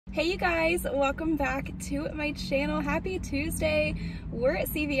Hey you guys, welcome back to my channel. Happy Tuesday. We're at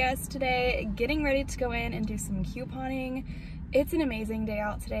CVS today getting ready to go in and do some couponing. It's an amazing day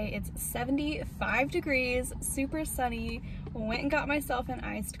out today. It's 75 degrees, super sunny. Went and got myself an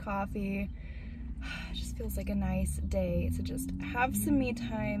iced coffee. It just feels like a nice day to just have some me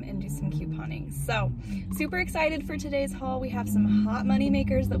time and do some couponing. So super excited for today's haul. We have some hot money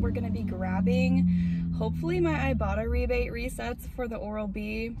makers that we're going to be grabbing. Hopefully my Ibotta rebate resets for the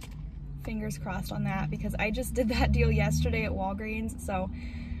Oral-B. Fingers crossed on that because I just did that deal yesterday at Walgreens, so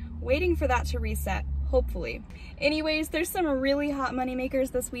waiting for that to reset, hopefully. Anyways, there's some really hot money makers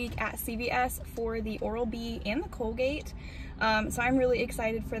this week at CVS for the Oral-B and the Colgate. So I'm really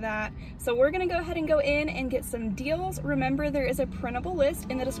excited for that. So we're gonna go ahead and go in and get some deals. Remember, there is a printable list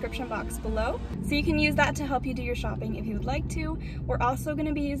in the description box below, so you can use that to help you do your shopping if you would like to. We're also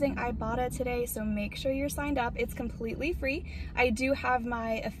gonna be using Ibotta today, so make sure you're signed up. It's completely free. I do have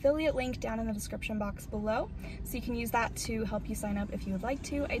my affiliate link down in the description box below, so you can use that to help you sign up if you would like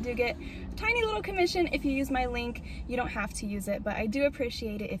to. I do get a tiny little commission if you use my link. You don't have to use it, but I do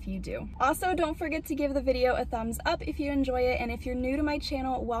appreciate it if you do. Also, don't forget to give the video a thumbs up if you enjoy it. And if you're new to my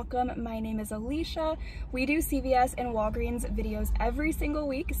channel, welcome. My name is Alysia. We do CVS and Walgreens videos every single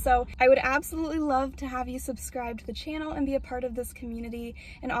week, so I would absolutely love to have you subscribe to the channel and be a part of this community.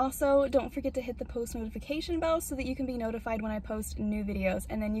 And also, don't forget to hit the post notification bell so that you can be notified when I post new videos,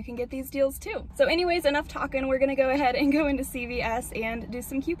 and then you can get these deals too. So anyways, enough talking. We're gonna go ahead and go into CVS and do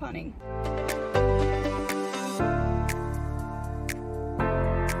some couponing.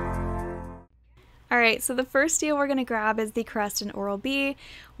 Alright, so the first deal we're going to grab is the Crest and Oral-B.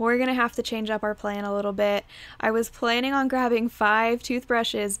 We're going to have to change up our plan a little bit. I was planning on grabbing 5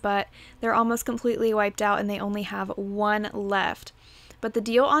 toothbrushes, but they're almost completely wiped out and they only have 1 left. But the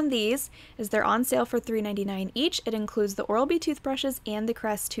deal on these is they're on sale for $3.99 each. It includes the Oral-B toothbrushes and the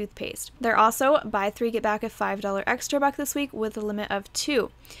Crest toothpaste. They're also buy 3 get back a $5 extra buck this week with a limit of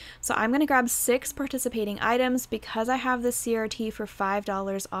 2. So I'm going to grab 6 participating items because I have this CRT for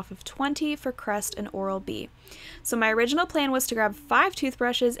 $5 off of 20 for Crest and Oral-B. So my original plan was to grab 5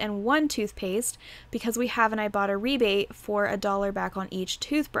 toothbrushes and 1 toothpaste because we have an Ibotta rebate for $1 back on each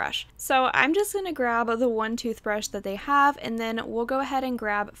toothbrush. So I'm just going to grab the 1 toothbrush that they have, and then we'll go ahead and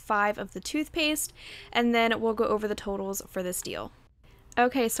grab 5 of the toothpaste, and then we'll go over the totals for this deal.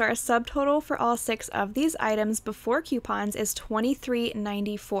 Okay, so our subtotal for all 6 of these items before coupons is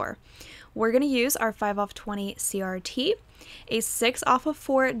 $23.94. We're going to use our 5 off 20 CRT, a 6 off of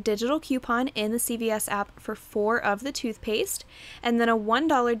 4 digital coupon in the CVS app for 4 of the toothpaste, and then a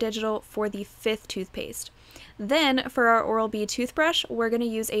 $1 digital for the 5th toothpaste. Then for our Oral-B toothbrush, we're going to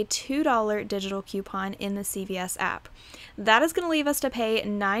use a $2 digital coupon in the CVS app. That is going to leave us to pay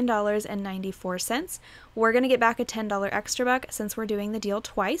 $9.94. We're going to get back a $10 extra buck since we're doing the deal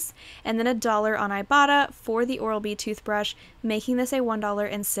twice, and then $1 on Ibotta for the Oral-B toothbrush, making this a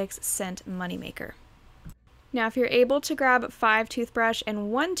 $1.06 moneymaker. Now, if you're able to grab 5 toothbrush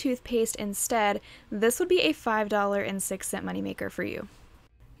and 1 toothpaste instead, this would be a $5.06 moneymaker for you.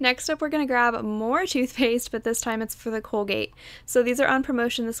 Next up, we're going to grab more toothpaste, but this time it's for the Colgate. So these are on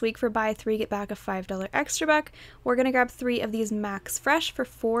promotion this week for buy 3 get back a $5 extra buck. We're going to grab 3 of these Max Fresh for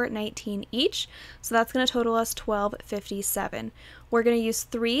 $4.19 each, so that's going to total us $12.57. We're going to use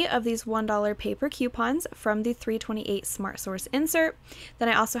 3 of these $1 paper coupons from the 328 Smart Source insert. Then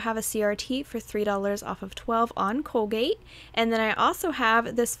I also have a CRT for $3 off of 12 on Colgate. And then I also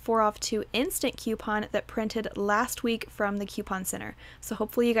have this 4 off 2 instant coupon that printed last week from the coupon center. So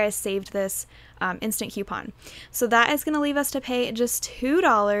hopefully you guys saved this instant coupon. So that is going to leave us to pay just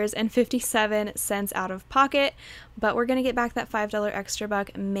 $2.57 out of pocket, but we're going to get back that $5 extra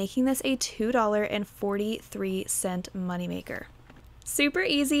buck, making this a $2.43 moneymaker. Super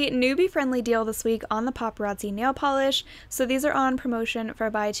easy, newbie-friendly deal this week on the Paparazzi nail polish. So these are on promotion for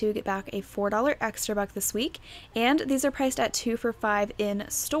buy 2 get back a $4 extra buck this week, and these are priced at 2 for $5 in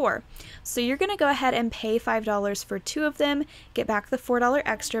store. So you're going to go ahead and pay $5 for 2 of them, get back the $4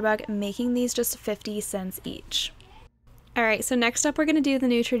 extra buck, making these just 50 cents each. Alright, so next up we're going to do the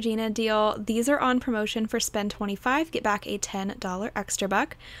Neutrogena deal. These are on promotion for spend $25, get back a $10 extra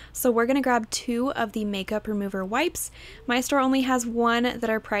buck. So we're going to grab 2 of the makeup remover wipes. My store only has 1 that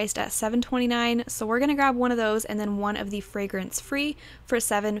are priced at $7.29, so we're going to grab 1 of those and then 1 of the fragrance free for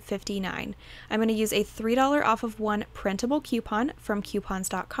 $7.59. I'm going to use a $3 off of 1 printable coupon from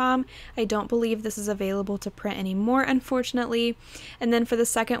coupons.com. I don't believe this is available to print anymore, unfortunately. And then for the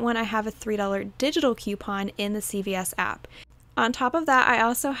second one, I have a $3 digital coupon in the CVS app. On top of that, I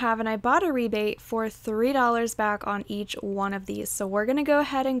also have an Ibotta rebate for $3 back on each one of these. So we're going to go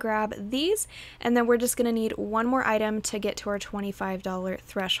ahead and grab these, and then we're just going to need one more item to get to our $25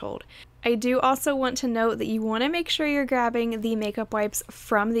 threshold. I do also want to note that you want to make sure you're grabbing the makeup wipes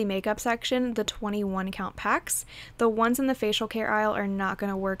from the makeup section, the 21 count packs. The ones in the facial care aisle are not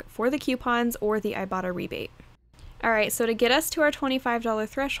going to work for the coupons or the Ibotta rebate. Alright, so to get us to our $25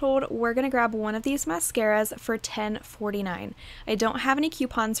 threshold, we're going to grab one of these mascaras for $10.49. I don't have any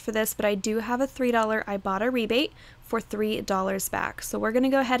coupons for this, but I do have a $3 Ibotta rebate for $3 back. So we're going to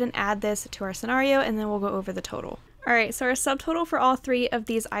go ahead and add this to our scenario, and then we'll go over the total. Alright, so our subtotal for all three of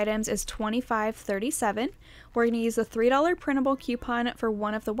these items is $25.37. We're going to use a $3 printable coupon for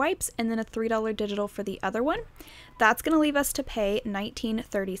one of the wipes and then a $3 digital for the other one. That's going to leave us to pay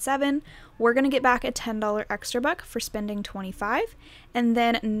 $19.37. We're going to get back a $10 extra buck for spending $25, and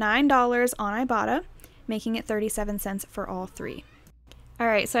then $9 on Ibotta, making it 37 cents for all three.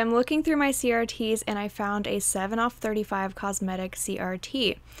 Alright, so I'm looking through my CRTs and I found a 7 off 35 cosmetic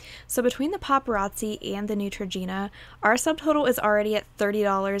CRT. So between the Paparazzi and the Neutrogena, our subtotal is already at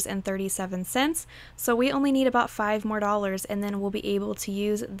 $30.37, so we only need about $5 more and then we'll be able to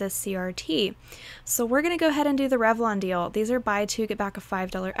use this CRT. So we're going to go ahead and do the Revlon deal. These are buy two, get back a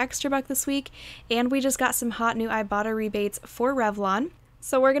 $5 extra buck this week, and we just got some hot new Ibotta rebates for Revlon.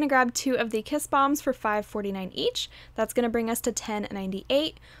 So we're going to grab two of the Kiss Bombs for $5.49 each. That's going to bring us to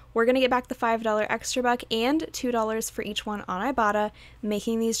 $10.98. We're going to get back the $5 extra buck and $2 for each one on Ibotta,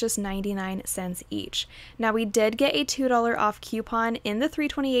 making these just 99 cents each. Now we did get a $2 off coupon in the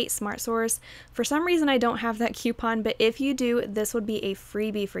 328 Smart Source. For some reason I don't have that coupon, but if you do, this would be a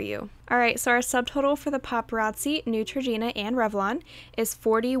freebie for you. Alright, so our subtotal for the Paparazzi, Neutrogena, and Revlon is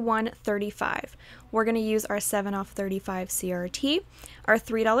 $41.35. We're going to use our 7 off 35 CRT, our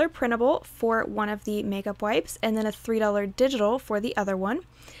 $3 printable for one of the makeup wipes, and then a $3 digital for the other one.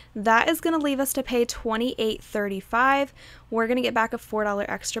 That is going to leave us to pay $28.35. We're going to get back a $4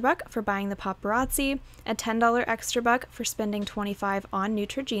 extra buck for buying the Paparazzi, a $10 extra buck for spending $25 on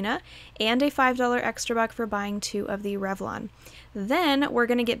Neutrogena, and a $5 extra buck for buying two of the Revlon. Then we're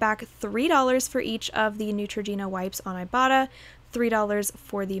going to get back $3 for each of the Neutrogena wipes on Ibotta, $3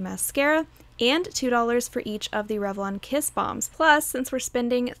 for the mascara, and $2 for each of the Revlon Kiss Bombs. Plus, since we're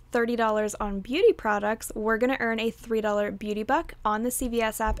spending $30 on beauty products, we're going to earn a $3 beauty buck on the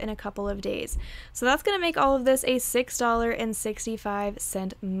CVS app in a couple of days. So that's going to make all of this a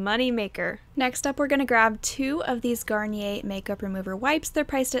 $6.65 moneymaker. Next up, we're going to grab two of these Garnier makeup remover wipes. They're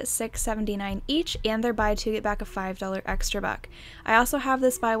priced at $6.79 each, and they're buy two, get back a $5 extra buck. I also have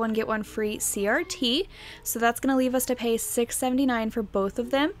this buy one, get one free CRT, so that's going to leave us to pay $6.79 for both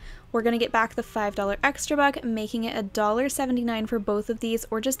of them. We're going to get back the $5 extra buck, making it $1.79 for both of these,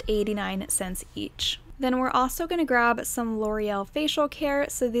 or just 89 cents each. Then we're also going to grab some L'Oreal facial care.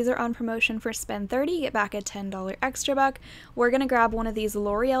 So these are on promotion for spend $30, get back a $10 extra buck. We're going to grab one of these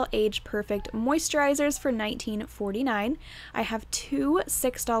L'Oreal Age Perfect moisturizers for $19.49. I have two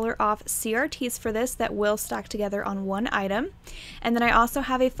 $6 off CRTs for this that will stack together on one item. And then I also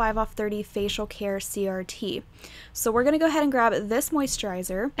have a 5 off 30 facial care CRT. So we're going to go ahead and grab this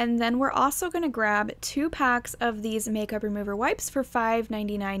moisturizer, and then we're also going to grab 2 packs of these makeup remover wipes for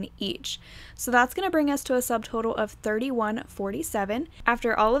 $5.99 each. So that's going to bring us to a subtotal of $31.47.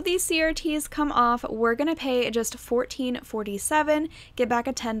 After all of these CRTs come off, we're going to pay just $14.47, get back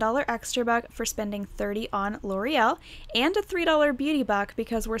a $10 extra buck for spending $30 on L'Oreal, and a $3 beauty buck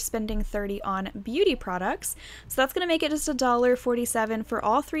because we're spending $30 on beauty products. So that's going to make it just $1.47 for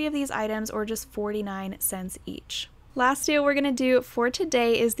all 3 of these items, or just 49 cents each. Last deal we're going to do for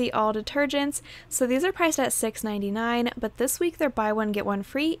today is the all detergents. So these are priced at $6.99, but this week they're buy one get one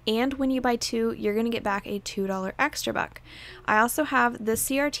free, and when you buy 2 you're going to get back a $2 extra buck. I also have this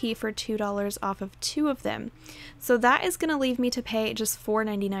CRT for $2 off of 2 of them. So that is going to leave me to pay just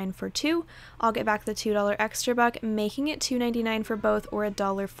 $4.99 for 2. I'll get back the $2 extra buck, making it $2.99 for both, or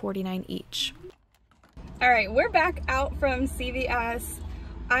 $1.49 each. Alright, we're back out from CVS.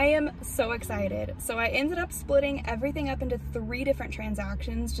 I am so excited. So I ended up splitting everything up into 3 different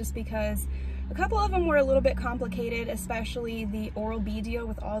transactions just because a couple of them were a little bit complicated, especially the Oral-B deal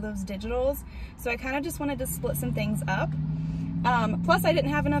with all those digitals. So I kind of just wanted to split some things up. Plus I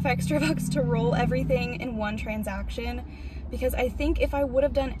didn't have enough extra bucks to roll everything in one transaction, because I think if I would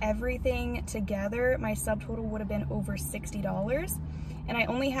have done everything together, my subtotal would have been over $60, and I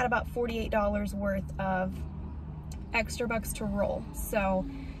only had about $48 worth of extra bucks to roll. So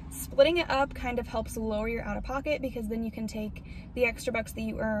splitting it up kind of helps lower your out-of-pocket, because then you can take the extra bucks that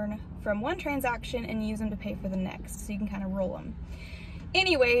you earn from one transaction and use them to pay for the next, so you can kind of roll them.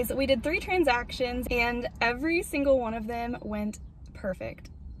 Anyways, we did 3 transactions and every single one of them went perfect.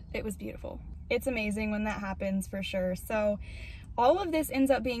 It was beautiful. It's amazing when that happens, for sure. So all of this ends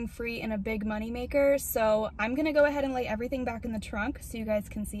up being free in a big money maker. So I'm gonna go ahead and lay everything back in the trunk so you guys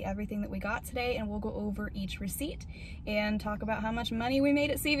can see everything that we got today, and we'll go over each receipt and talk about how much money we made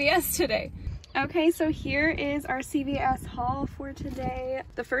at CVS today. Okay, so here is our CVS haul for today.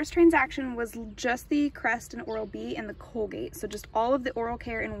 The first transaction was just the Crest and Oral-B and the Colgate. So just all of the oral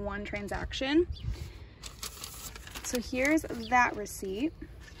care in one transaction. So here's that receipt.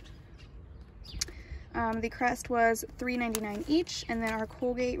 The Crest was $3.99 each, and then our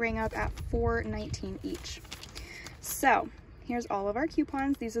Colgate rang up at $4.19 each. So here's all of our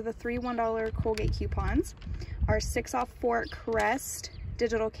coupons. These are the 3 $1 Colgate coupons. Our 6 off 4 Crest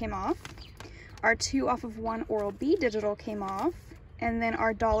digital came off. Our 2 off of 1 Oral-B digital came off, and then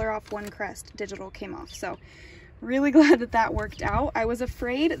our $1 off 1 Crest digital came off. So really glad that that worked out. I was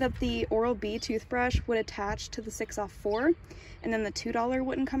afraid that the Oral-B toothbrush would attach to the 6 off 4 and then the $2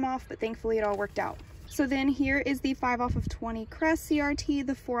 wouldn't come off, but thankfully it all worked out. So then here is the 5 off of 20 Crest CRT.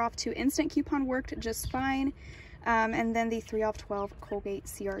 The 4 off 2 instant coupon worked just fine. And then the 3 off 12 Colgate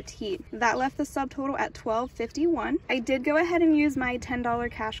CRT. That left the subtotal at $12.51. I did go ahead and use my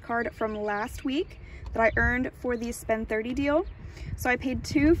 $10 cash card from last week that I earned for the Spend 30 deal. So I paid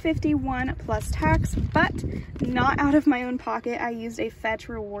 $2.51 plus tax, but not out of my own pocket. I used a Fetch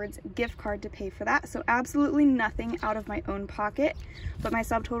Rewards gift card to pay for that. So absolutely nothing out of my own pocket, but my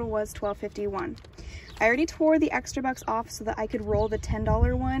subtotal was $12.51. I already tore the extra bucks off so that I could roll the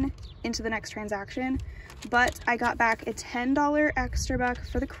 $10 one into the next transaction, but I got back a $10 extra buck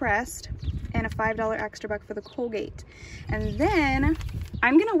for the Crest and a $5 extra buck for the Colgate. And then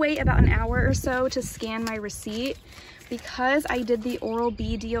I'm gonna wait about an hour or so to scan my receipt because I did the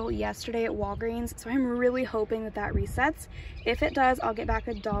Oral-B deal yesterday at Walgreens, so I'm really hoping that that resets. If it does, I'll get back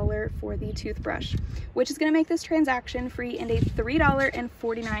 $1 for the toothbrush, which is gonna make this transaction free and a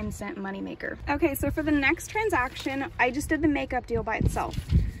 $3.49 moneymaker. Okay, so for the next transaction, I just did the makeup deal by itself.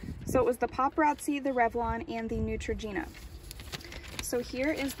 So it was the Paparazzi, the Revlon, and the Neutrogena. So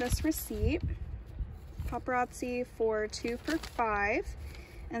here is this receipt. Paparazzi for 2 for $5,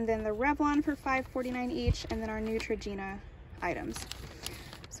 and then the Revlon for $5.49 each, and then our Neutrogena items.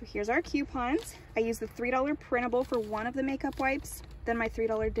 So here's our coupons. I used the $3 printable for one of the makeup wipes, then my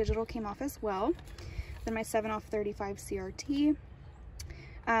 $3 digital came off as well, then my 7 off 35 CRT,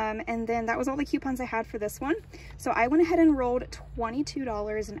 and then that was all the coupons I had for this one. So I went ahead and rolled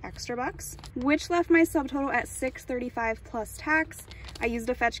 $22 in extra bucks, which left my subtotal at $6.35 plus tax. I used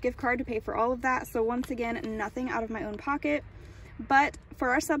a Fetch gift card to pay for all of that, so once again, nothing out of my own pocket. But for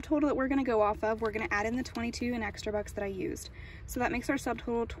our subtotal that we're gonna go off of, we're gonna add in the 22 in extra bucks that I used. So that makes our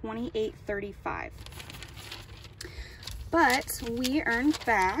subtotal $28.35. But we earned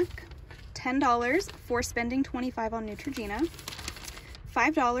back $10 for spending $25 on Neutrogena,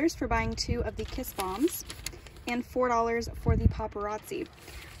 $5 for buying 2 of the Kiss Bombs, and $4 for the Paparazzi.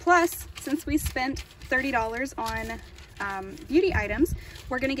 Plus, since we spent $30 on beauty items,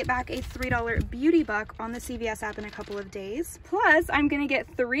 we're gonna get back a $3 beauty buck on the CVS app in a couple of days. Plus, I'm gonna get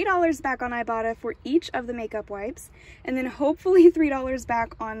 $3 back on Ibotta for each of the makeup wipes, and then hopefully $3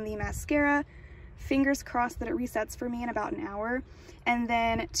 back on the mascara. Fingers crossed that it resets for me in about an hour. And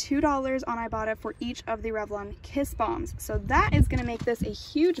then $2 on Ibotta for each of the Revlon Kiss Bombs. So that is gonna make this a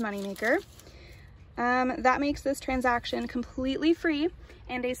huge moneymaker. That makes this transaction completely free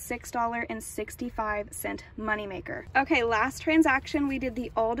and a $6.65 moneymaker. Okay, last transaction, we did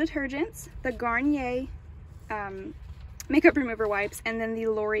the all detergents, the Garnier makeup remover wipes, and then the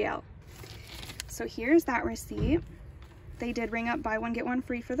L'Oreal. So here's that receipt. They did ring up buy one get one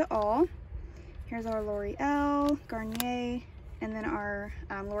free for the all. Here's our L'Oreal, Garnier, and then our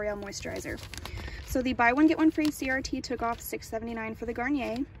L'Oreal moisturizer. So the buy one get one free CRT took off $6.79 for the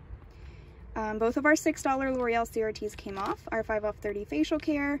Garnier. Both of our $6 L'Oreal CRTs came off, our 5 off 30 facial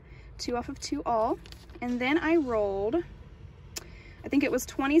care, 2 off of 2 all, and then I rolled, I think it was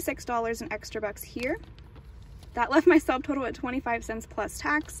 $26 in extra bucks here. That left my subtotal at 25 cents plus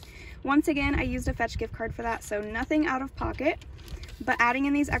tax. Once again, I used a Fetch gift card for that, so nothing out of pocket, but adding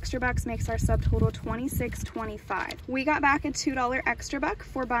in these extra bucks makes our subtotal $26.25. We got back a $2 extra buck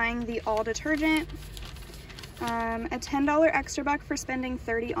for buying the all detergent, a $10 extra buck for spending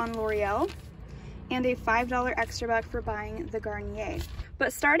 $30 on L'Oreal, and a $5 extra buck for buying the Garnier.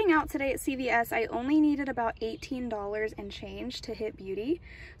 But starting out today at CVS, I only needed about $18 and change to hit beauty.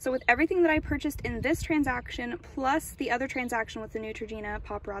 So with everything that I purchased in this transaction, plus the other transaction with the Neutrogena,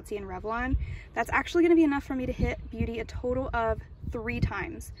 Paparazzi, and Revlon, that's actually gonna be enough for me to hit beauty a total of 3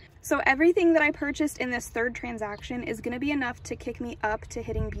 times. So everything that I purchased in this third transaction is going to be enough to kick me up to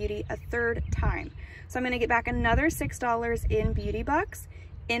hitting beauty a third time. So I'm going to get back another $6 in beauty bucks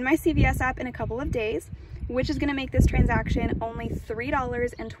in my CVS app in a couple of days, which is going to make this transaction only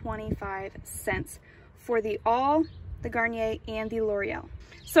 $3.25 for the All, the Garnier, and the L'Oreal.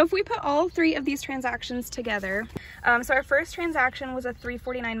 So if we put all 3 of these transactions together, so our first transaction was a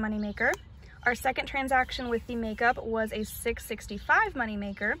 $3.49 Moneymaker. Our second transaction with the makeup was a $6.65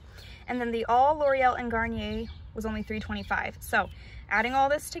 Moneymaker, and then the All, L'Oreal, and Garnier was only $3.25. So adding all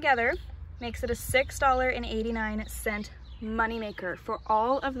this together makes it a $6.89 Moneymaker for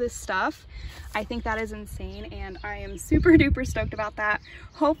all of this stuff. I think that is insane, and I am super duper stoked about that.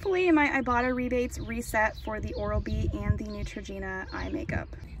 Hopefully my Ibotta rebates reset for the Oral-B and the Neutrogena eye makeup.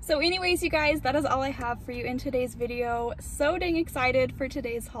 So anyways, you guys, that is all I have for you in today's video. So dang excited for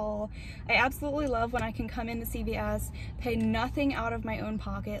today's haul. I absolutely love when I can come into CVS, pay nothing out of my own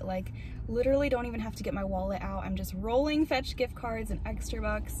pocket, like literally don't even have to get my wallet out. I'm just rolling fetch gift cards and extra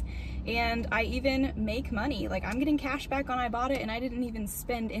bucks, and I even make money. Like I'm getting cash back on Ibotta, and I didn't even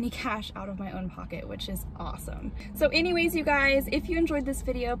spend any cash out of my own pocket, which is awesome. So anyways, you guys, if you enjoyed this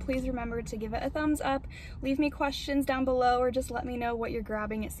video, please remember to give it a thumbs up, leave me questions down below, or just let me know what you're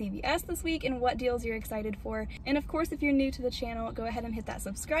grabbing at CVS this week and what deals you're excited for. And of course, if you're new to the channel, go ahead and hit that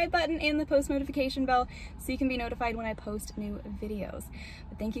subscribe button and the post notification bell so you can be notified when I post new videos.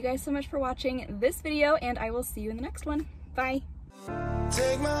 But thank you guys so much for watching this video, and I will see you in the next one. Bye.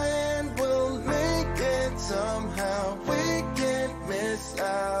 Take my hand, we'll make it somehow. We can't miss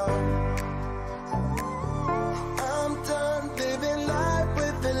out.